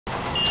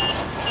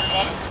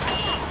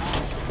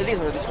I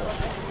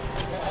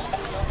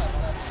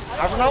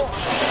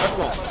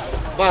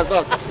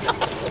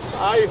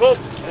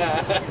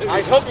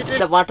hope it will.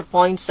 The water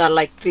points are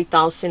like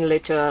 3,000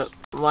 liter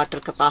water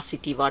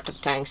capacity water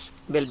tanks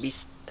will be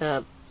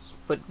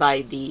put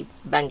by the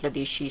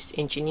Bangladeshi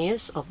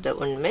engineers of the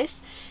UNMES,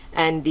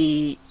 and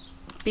the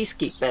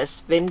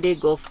peacekeepers, when they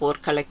go for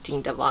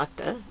collecting the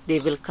water, they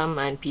will come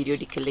and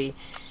periodically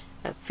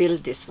fill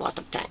these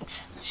water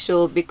tanks.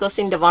 So because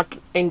in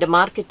the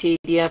market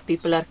area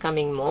people are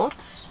coming more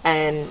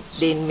and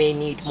they may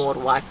need more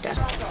water.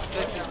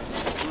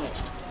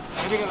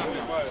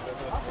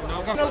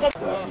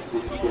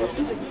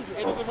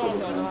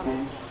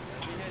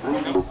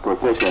 To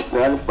protect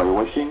yourself by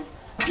washing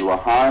your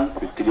hands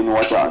with clean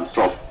water and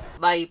soap.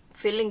 By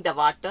filling the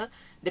water,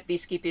 the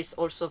peacekeepers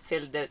also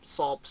fill the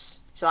soaps.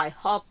 So I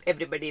hope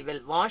everybody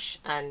will wash,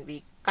 and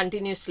we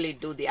continuously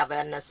do the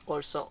awareness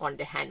also on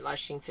the hand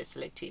washing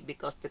facility,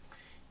 because the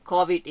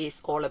COVID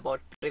is all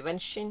about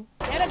prevention.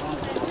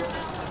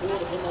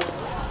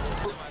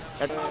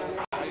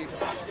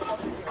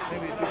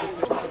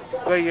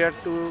 We are here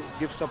to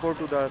give support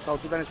to the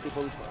South Sudanese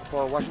people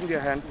for washing their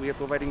hands. We are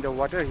providing the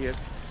water here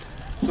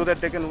so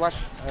that they can wash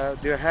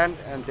their hand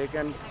and they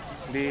can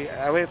be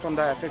away from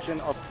the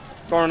infection of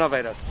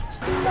coronavirus.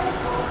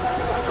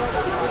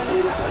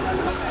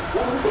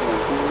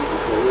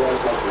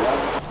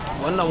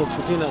 وانا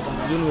مبسوطين عشان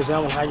يجون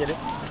يعملوا حاجه دي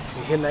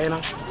يحل هنا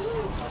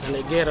عشان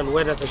يغير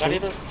الويدة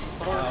تشيل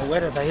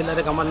الويدة تهيل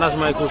ده كمان الناس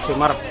ما يكونش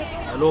مرض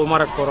لو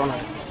مرض كورونا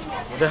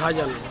وده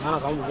حاجه انا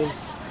كمان بقول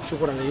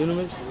شكرا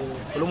لليونيمز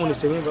وكل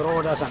المسلمين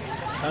بيروحوا ده عشان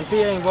كان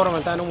في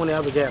انفورمنت انا من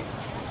ابي جاي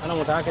انا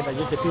متاكد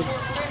اجي كتير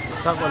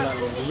مستقبل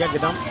اللي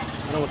قدام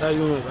انا متاكد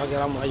يونيمز باقي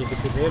رامو اجي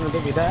كتير هنا ده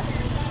بدايه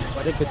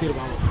بعدين كتير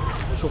بعمل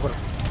وشكرا.